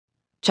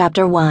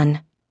Chapter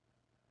 1.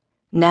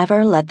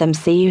 Never let them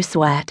see you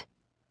sweat.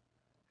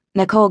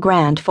 Nicole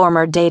Grant,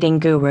 former dating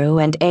guru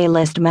and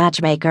A-list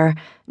matchmaker,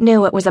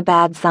 knew it was a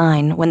bad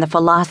sign when the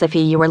philosophy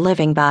you were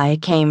living by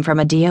came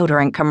from a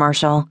deodorant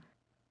commercial.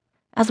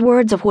 As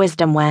words of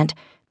wisdom went,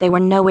 they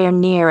were nowhere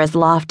near as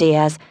lofty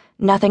as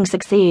 "nothing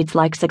succeeds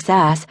like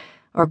success,"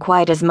 or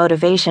quite as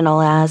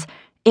motivational as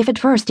 "if at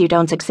first you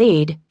don't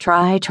succeed,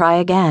 try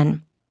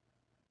again."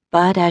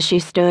 But as she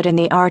stood in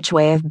the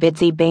archway of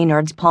Bitsy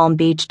Baynard's Palm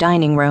Beach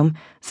dining room,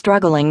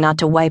 struggling not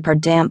to wipe her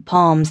damp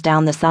palms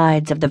down the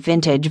sides of the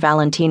vintage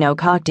Valentino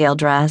cocktail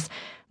dress,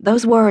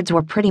 those words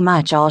were pretty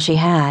much all she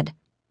had.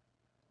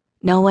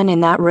 No one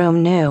in that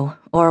room knew,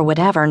 or would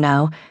ever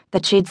know,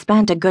 that she'd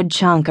spent a good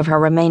chunk of her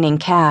remaining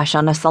cash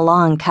on a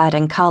salon cut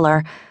and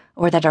color,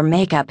 or that her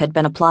makeup had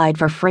been applied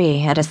for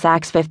free at a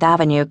Saks Fifth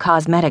Avenue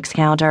cosmetics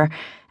counter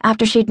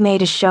after she'd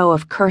made a show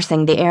of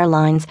cursing the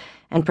airlines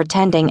and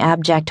pretending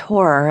abject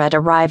horror at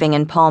arriving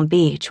in Palm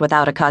Beach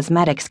without a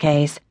cosmetics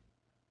case.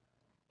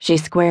 She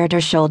squared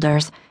her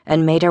shoulders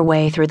and made her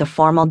way through the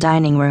formal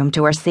dining room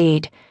to her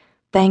seat,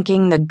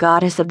 thanking the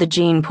goddess of the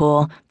gene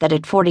pool that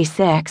at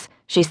 46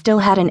 she still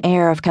had an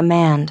air of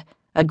command,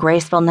 a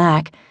graceful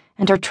neck,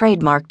 and her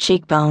trademark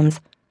cheekbones.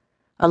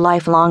 A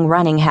lifelong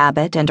running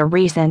habit and a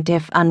recent,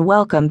 if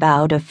unwelcome,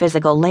 bout of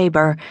physical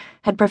labor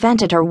had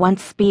prevented her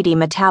once speedy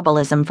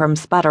metabolism from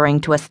sputtering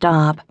to a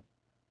stop.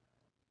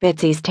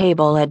 Bitsy's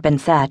table had been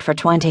set for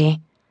 20.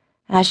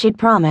 As she'd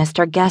promised,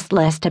 her guest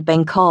list had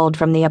been culled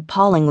from the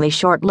appallingly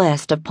short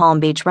list of Palm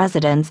Beach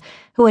residents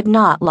who had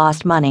not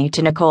lost money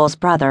to Nicole's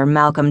brother,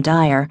 Malcolm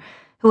Dyer,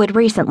 who had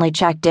recently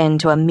checked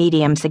into a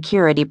medium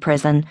security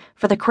prison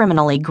for the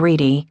criminally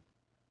greedy.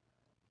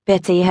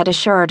 Bitsy had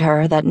assured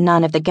her that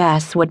none of the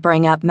guests would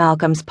bring up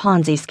Malcolm's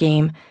Ponzi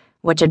scheme,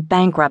 which had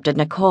bankrupted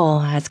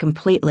Nicole as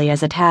completely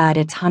as it had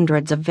its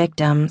hundreds of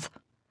victims.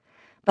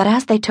 But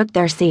as they took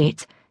their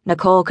seats,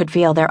 Nicole could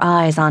feel their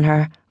eyes on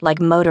her, like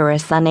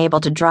motorists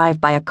unable to drive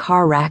by a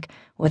car wreck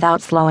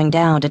without slowing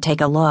down to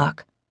take a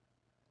look.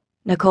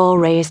 Nicole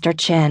raised her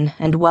chin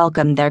and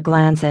welcomed their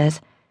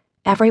glances.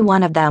 Every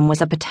one of them was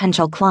a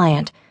potential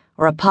client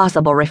or a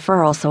possible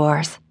referral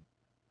source.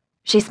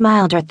 She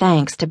smiled her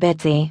thanks to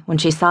Bitsy when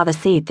she saw the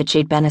seat that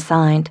she'd been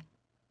assigned.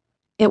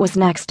 It was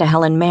next to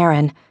Helen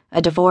Marin,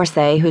 a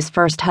divorcee whose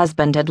first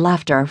husband had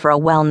left her for a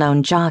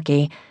well-known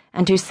jockey,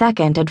 and whose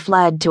second had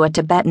fled to a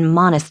Tibetan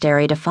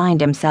monastery to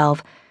find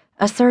himself,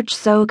 a search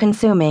so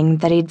consuming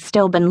that he'd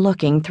still been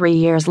looking 3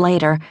 years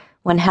later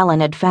when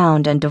Helen had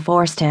found and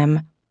divorced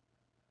him.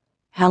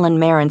 Helen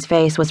Marin's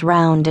face was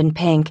round and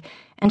pink,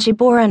 and she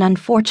bore an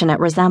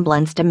unfortunate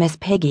resemblance to Miss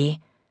Piggy.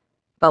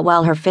 But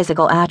while her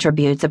physical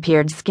attributes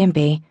appeared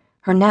skimpy,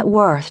 her net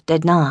worth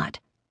did not.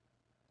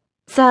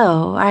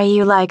 "So, are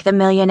you like the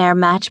millionaire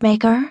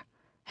matchmaker?"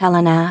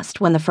 Helen asked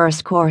when the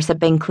first course had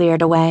been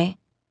cleared away.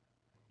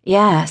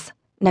 "Yes,"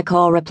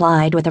 Nicole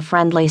replied with a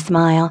friendly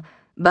smile,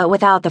 but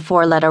without the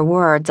 4-letter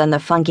words and the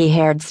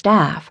funky-haired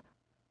staff.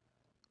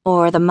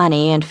 Or the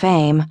money and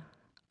fame,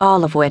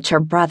 all of which her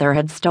brother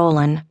had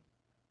stolen.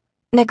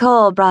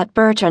 "Nicole brought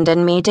Bertrand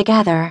and me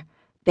together,"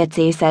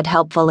 Bitsy said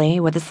helpfully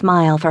with a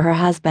smile for her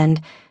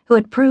husband, who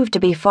had proved to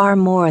be far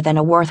more than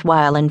a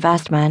worthwhile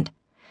investment.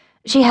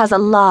 "She has a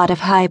lot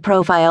of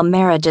high-profile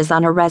marriages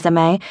on her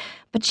resume,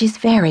 but she's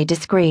very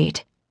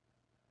discreet."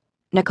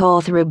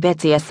 Nicole threw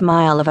Bitsy a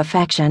smile of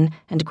affection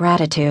and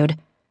gratitude.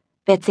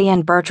 Bitsy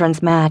and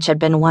Bertrand's match had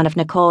been one of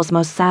Nicole's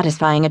most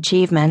satisfying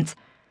achievements.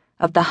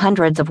 Of the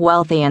hundreds of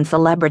wealthy and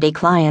celebrity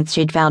clients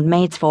she'd found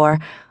mates for,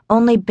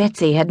 only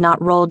Bitsy had not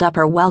rolled up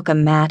her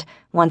welcome mat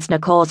once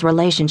Nicole's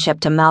relationship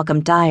to Malcolm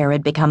Dyer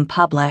had become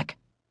public.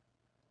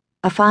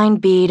 A fine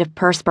bead of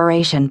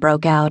perspiration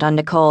broke out on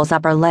Nicole's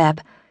upper lip,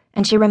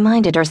 and she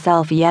reminded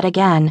herself yet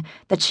again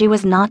that she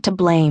was not to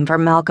blame for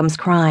Malcolm's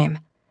crime.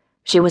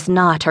 She was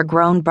not her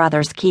grown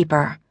brother's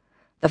keeper.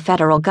 The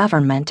federal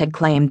government had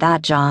claimed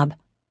that job.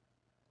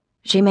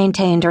 She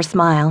maintained her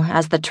smile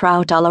as the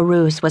trout à la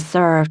Russe was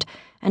served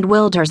and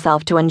willed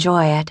herself to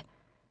enjoy it.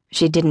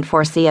 She didn't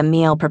foresee a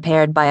meal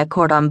prepared by a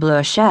cordon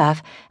bleu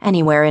chef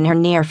anywhere in her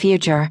near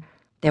future.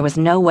 There was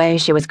no way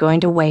she was going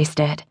to waste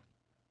it.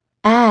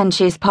 "And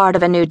she's part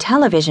of a new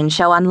television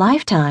show on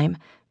Lifetime,"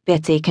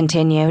 Bitsy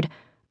continued.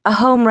 "A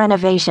home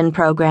renovation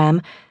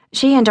program.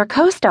 She and her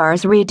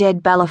co-stars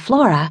redid Bella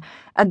Flora,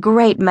 a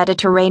great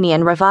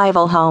Mediterranean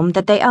revival home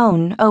that they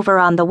own over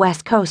on the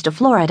west coast of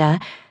Florida,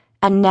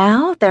 and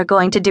now they're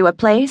going to do a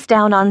place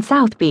down on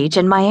South Beach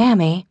in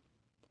Miami."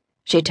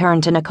 She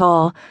turned to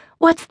Nicole.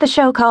 "What's the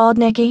show called,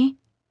 Nikki?"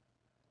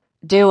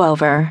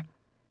 "Do-Over,"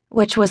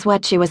 which was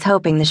what she was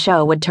hoping the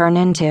show would turn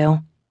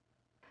into.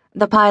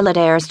 "The pilot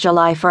airs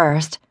July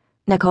 1st,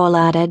 Nicole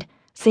added,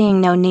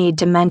 seeing no need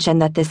to mention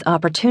that this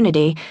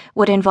opportunity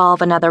would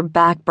involve another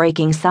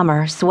back-breaking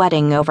summer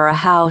sweating over a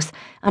house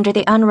under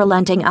the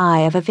unrelenting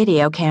eye of a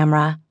video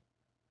camera.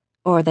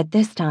 Or that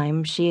this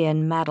time she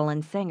and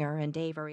Madeline Singer and Avery